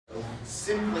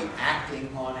simply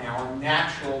acting on our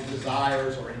natural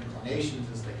desires or inclinations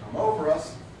as they come over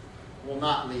us will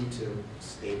not lead to a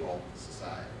stable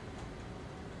society.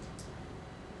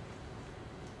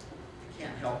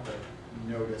 Can't help but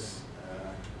notice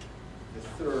the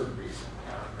third reason,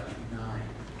 paragraph 9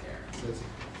 there. It says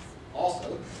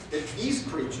also that these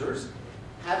creatures,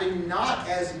 having not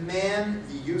as man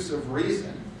the use of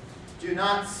reason, do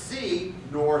not see,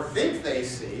 nor think they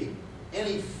see,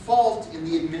 any fault in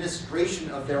the administration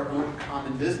of their own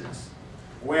common business.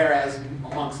 Whereas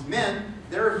amongst men,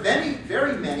 there are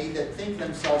very many that think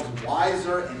themselves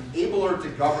wiser and abler to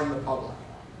govern the public,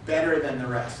 better than the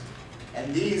rest.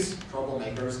 And these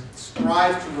troublemakers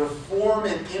strive to reform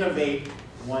and innovate,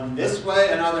 one this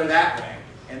way, another that way,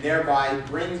 and thereby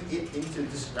bring it into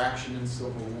distraction and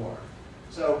civil war.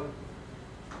 So,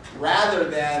 rather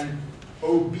than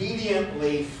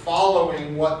obediently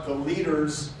following what the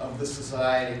leaders of the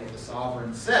society or the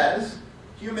sovereign says,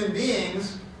 human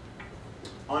beings,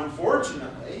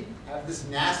 unfortunately, have this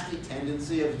nasty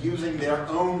tendency of using their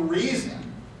own reason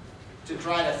to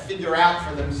try to figure out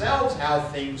for themselves how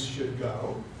things should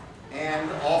go, and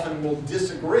often will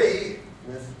disagree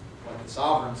with what the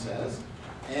sovereign says,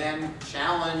 and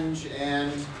challenge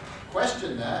and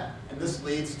question that, and this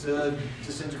leads to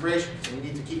disintegration. So we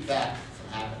need to keep that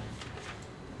from happening.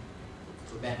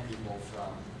 Prevent people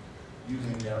from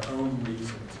using their own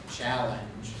reason to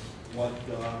challenge what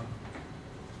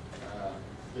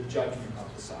the judgment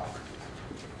of the sovereign.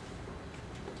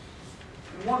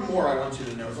 And one more I want you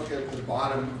to note. Look at the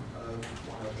bottom of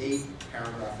 108,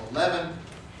 paragraph 11.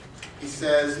 He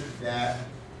says that,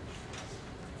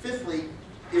 fifthly,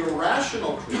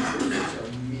 irrational creatures, which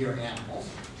are mere animals,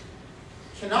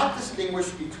 cannot distinguish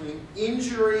between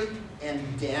injury and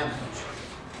damage.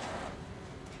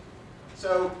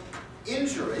 So,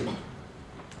 injury,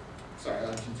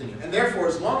 I'll continue. And therefore,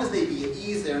 as long as they be at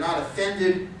ease, they are not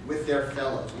offended with their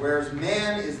fellows, whereas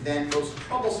man is then most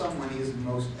troublesome when he is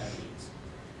most at ease.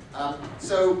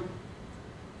 So,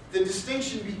 the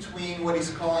distinction between what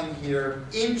he's calling here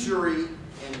injury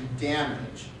and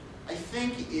damage, I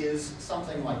think, is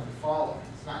something like the following.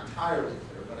 It's not entirely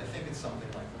clear, but I think it's something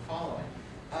like the following.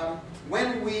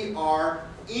 When we are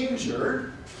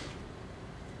injured,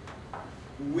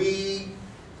 we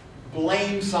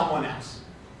blame someone else.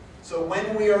 So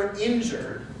when we are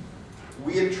injured,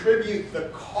 we attribute the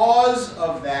cause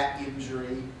of that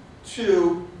injury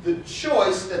to the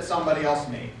choice that somebody else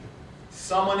made.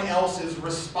 Someone else is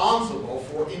responsible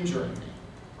for injuring me.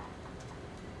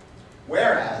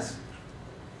 Whereas,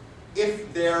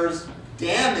 if there's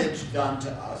damage done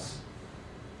to us,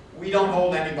 we don't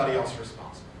hold anybody else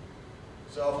responsible.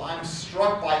 So if I'm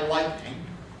struck by lightning,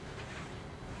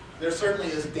 there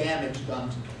certainly is damage done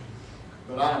to me,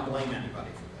 but I don't blame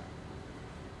anybody for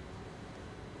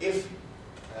that. If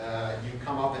you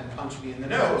come up and punch me in the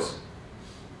nose,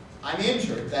 I'm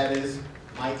injured. That is,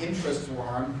 my interests were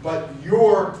harmed, but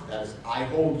that is, I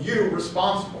hold you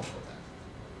responsible for that.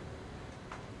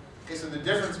 Okay, so the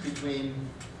difference between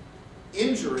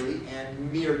injury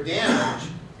and mere damage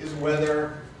is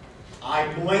whether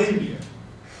I blame you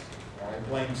or I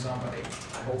blame somebody.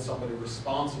 I hold somebody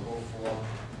responsible for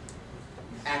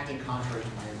acting contrary to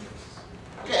my interests.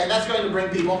 Okay, and that's going to bring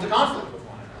people into conflict with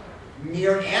one another.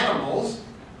 Mere animals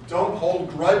don't hold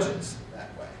grudges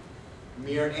that way.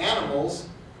 Mere animals,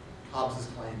 Hobbes is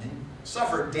claiming,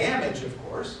 suffer damage, of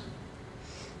course,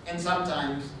 and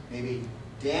sometimes maybe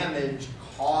damage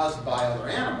caused by other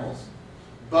animals,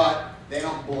 but they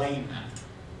don't blame them.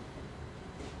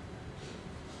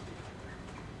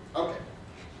 Okay.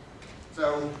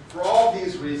 So, for all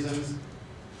these reasons,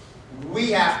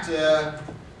 we have to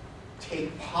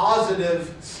take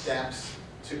positive steps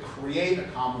to create a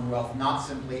commonwealth, not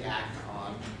simply act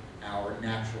on our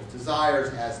natural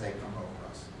desires as they come over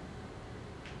us.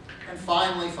 And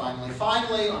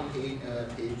finally, on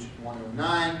page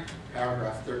 109,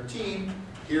 paragraph 13,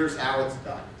 here's how it's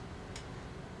done.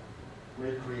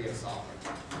 Recreate a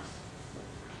sovereign.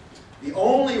 The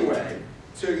only way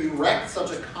to erect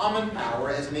such a common power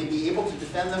as may be able to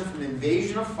defend them from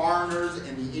invasion of foreigners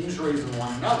and the injuries of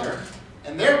one another,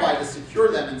 and thereby to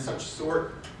secure them in such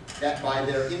sort that by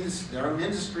their own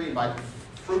industry and by the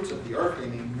fruits of the earth they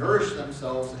may nourish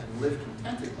themselves and live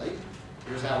contentedly,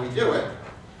 here's how we do it,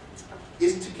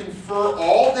 is to confer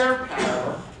all their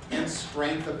power and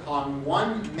strength upon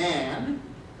one man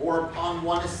or upon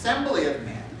one assembly of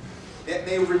men, that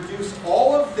may reduce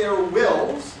all of their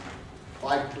wills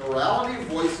by plurality of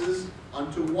voices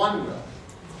unto one will,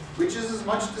 which is as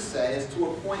much to say as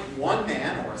to appoint one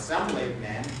man or assembly of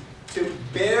men to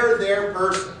bear their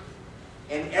person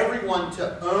and everyone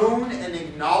to own and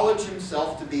acknowledge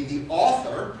himself to be the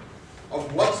author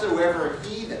of whatsoever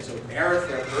he that so beareth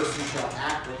their person shall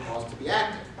act or cause to be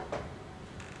acted.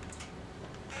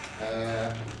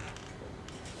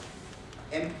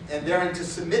 And therein to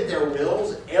submit their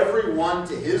wills, every one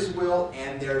to his will,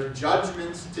 and their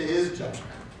judgments to his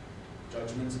judgment.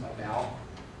 Judgments about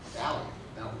value,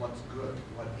 about what's good,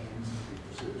 what ends to be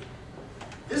pursued.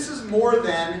 This is more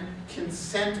than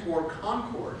consent or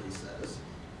concord, he says.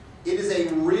 It is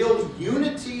a real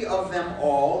unity of them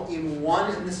all in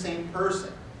one and the same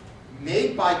person,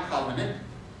 made by covenant,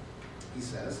 he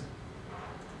says,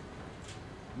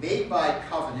 made by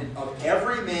covenant of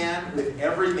every man with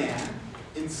every man,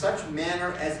 in such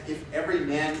manner as if every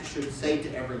man should say to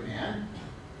every man,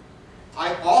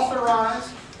 I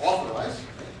authorize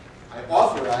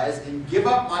and give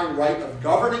up my right of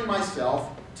governing myself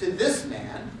to this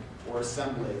man, or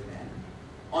assembly of men,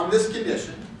 on this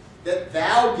condition, that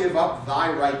thou give up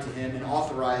thy right to him and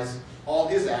authorize all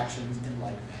his actions in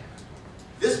like manner.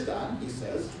 This done, he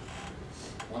says,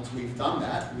 once we've done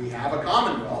that, we have a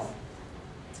commonwealth,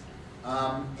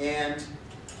 and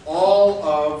all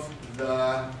of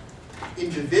the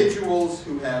individuals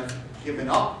who have given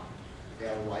up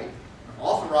their right and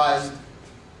authorized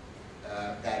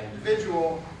that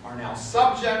individual are now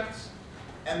subjects,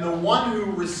 and the one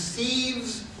who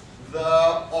receives the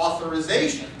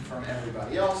authorization from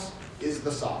everybody else is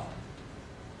the sovereign.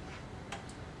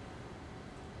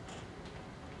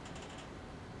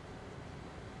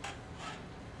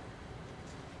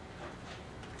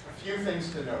 A few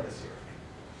things to notice here.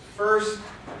 First,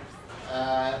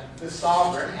 the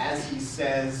sovereign, as he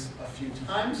says a few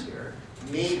times here,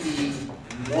 may be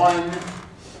one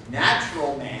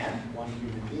natural man, one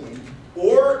human being,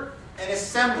 or an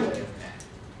assembly of men,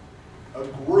 a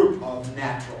group of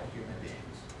natural human beings.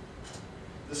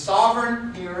 The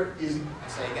sovereign here is, I'll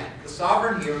say again, the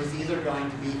sovereign here is either going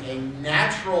to be a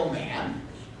natural man,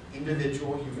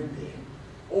 individual human being,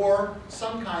 or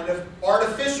some kind of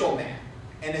artificial man,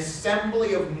 an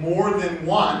assembly of more than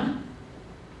one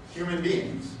human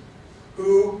beings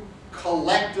who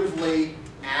collectively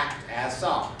act as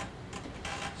sovereign.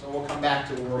 So we'll come back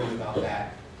to worry about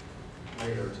that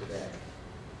later today.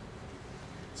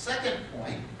 Second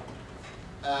point,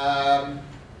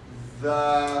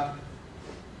 the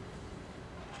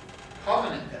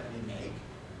covenant that we make,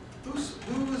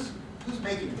 who's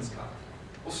making this covenant?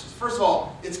 Well, first of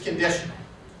all, it's conditional.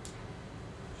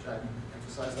 Should I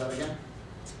emphasize that again?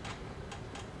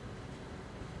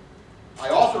 I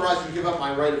authorize and give up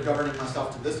my right of governing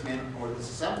myself to this man or this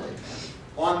assembly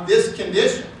on this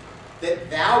condition, that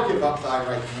thou give up thy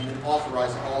right to him and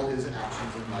authorize all his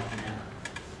actions in like manner.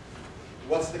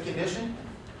 What's the condition?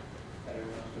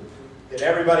 That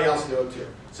everybody else do it too.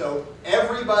 So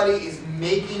everybody is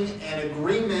making an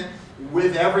agreement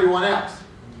with everyone else.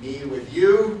 Me with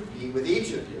you, me with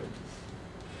each of you,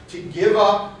 to give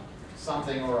up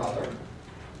something or other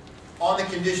on the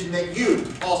condition that you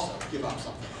also give up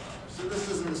something or other. So this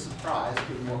isn't a surprise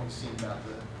given what we've seen about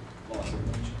the laws of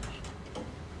nature.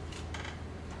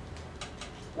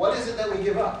 What is it that we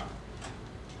give up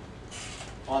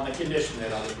on the condition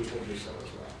that other people do so as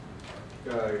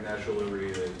well? Natural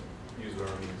liberty to use our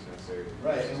means necessary.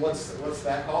 Right, and what's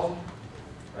that called?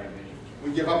 Right of nature.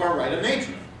 We give up our right of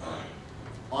nature.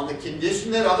 On the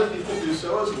condition that other people do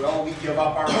so as well, we give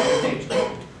up our right of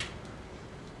nature.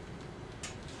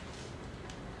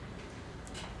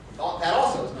 That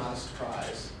also is not a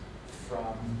surprise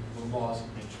from the laws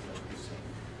of nature that we've seen.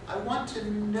 I want to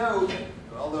note,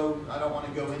 although I don't want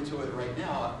to go into it right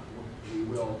now, we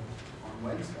will on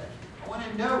Wednesday. I want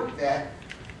to note that,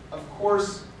 of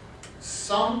course,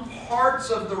 some parts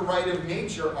of the right of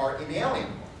nature are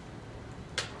inalienable.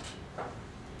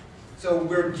 So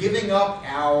we're giving up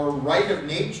our right of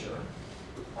nature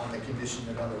on the condition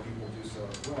that other people do so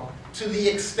as well, to the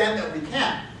extent that we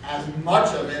can, as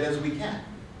much of it as we can.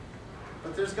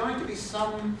 But there's going to be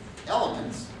some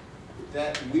elements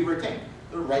that we retain.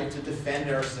 The right to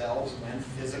defend ourselves when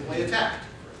physically attacked.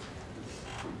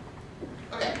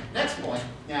 Okay, next point.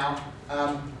 Now,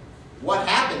 what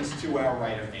happens to our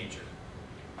right of nature?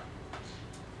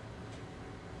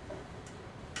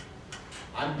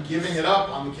 I'm giving it up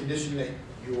on the condition that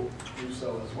you'll do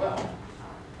so as well.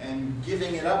 And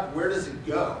giving it up, where does it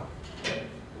go?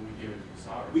 We give it to the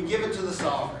sovereign. We give it to the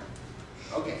sovereign.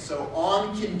 Okay, so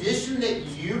on condition that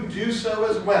you do so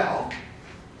as well,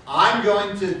 I'm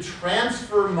going to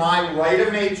transfer my right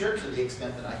of nature, to the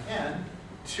extent that I can,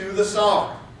 to the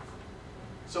sovereign.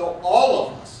 So all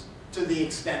of us, to the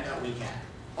extent that we can,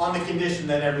 on the condition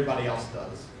that everybody else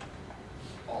does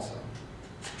also.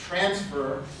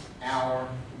 Transfer our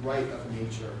right of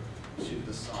nature to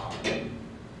the sovereign.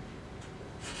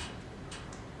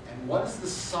 And what does the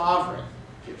sovereign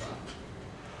give up?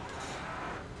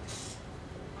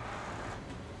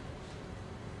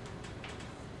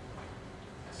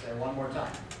 I say it one more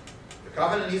time. The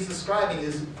covenant he's describing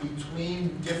is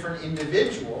between different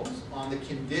individuals on the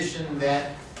condition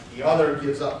that the other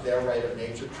gives up their right of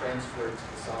nature, transfer it to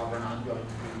the sovereign. I'm going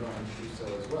to do so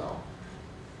as well.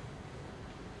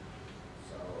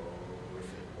 So if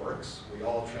it works, we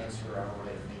all transfer our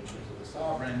right of nature to the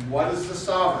sovereign. What does the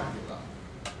sovereign give up?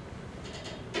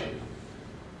 Does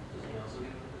he also give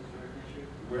up his right of nature?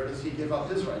 Where does he give up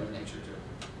his right of nature to?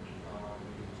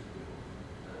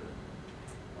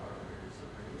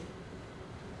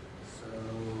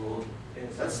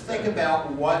 So let's think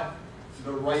about what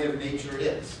the right of nature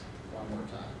is one more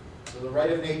time. So the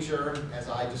right of nature, as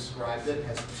I described it,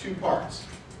 has two parts.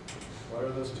 What are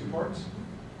those two parts?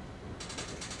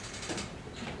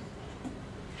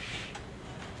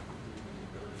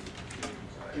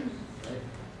 Right?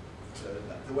 So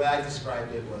the way I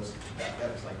described it was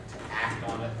that was like to act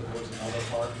on it. There was another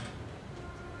part.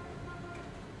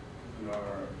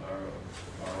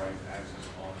 Our right to access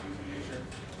all things in nature.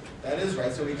 That is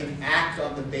right. So we can act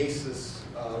on the basis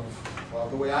of, well,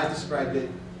 the way I described it,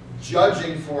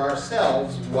 judging for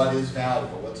ourselves what is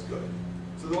valuable, what's good.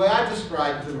 So the way I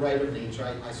described the right of nature,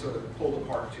 I sort of pulled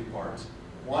apart two parts.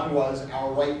 One was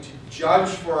our right to judge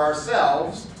for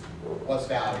ourselves what's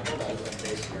valuable. That was on the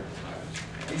basis of our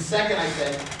judgment. And second, I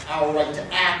said our right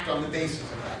to act on the basis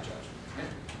of that judgment.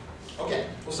 Okay,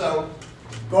 well, so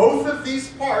both of these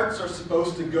parts are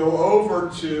supposed to go over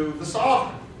to the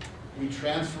sovereign. We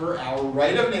transfer our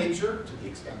right of nature, to the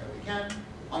extent that we can,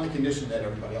 on the condition that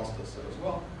everybody else does so as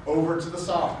well, over to the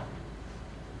sovereign.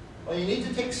 Well, you need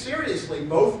to take seriously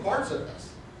both parts of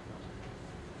this.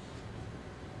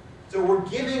 So we're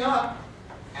giving up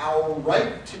our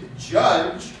right to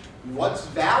judge what's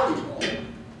valuable,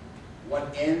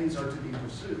 what ends are to be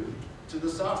pursued, to the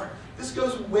sovereign. This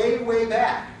goes way, way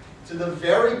back to the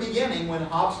very beginning when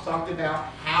Hobbes talked about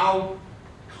how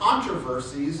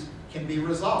controversies can be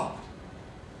resolved.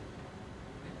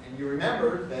 And you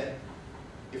remember that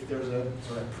if there's a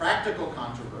sort of practical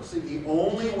controversy, the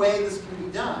only way this can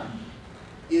be done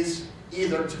is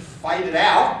either to fight it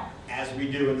out, as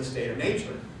we do in the state of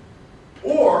nature,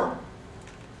 or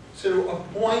to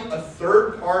appoint a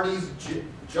third party's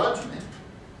judgment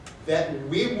that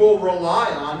we will rely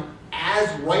on as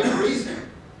right reason,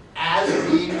 as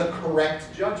being the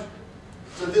correct judgment.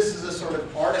 So this is a sort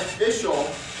of artificial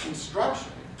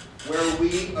construction where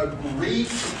we agree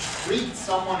to treat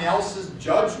someone else's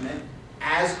judgment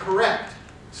as correct,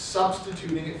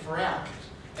 substituting it for ours.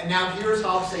 And now here's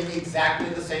Hobbes saying exactly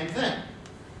the same thing.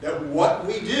 That what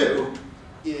we do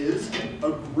is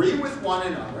agree with one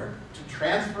another to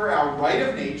transfer our right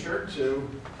of nature to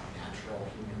a natural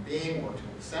human being or to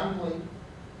an assembly,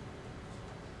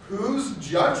 whose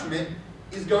judgment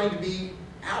is going to be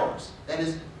ours. That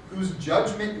is, whose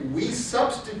judgment we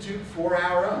substitute for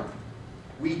our own.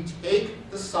 We take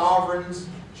the sovereign's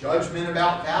judgment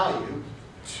about value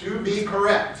to be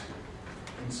correct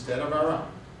instead of our own.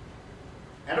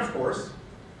 And of course,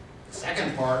 the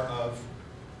second part of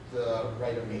the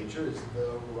right of nature is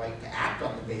the right to act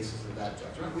on the basis of that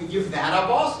judgment. We give that up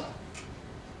also.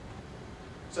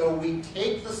 So we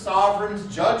take the sovereign's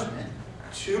judgment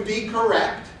to be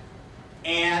correct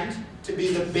and to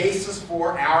be the basis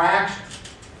for our action.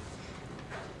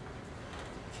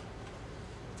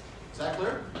 Is that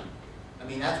clear? I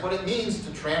mean, that's what it means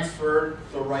to transfer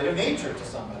the right of nature to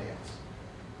somebody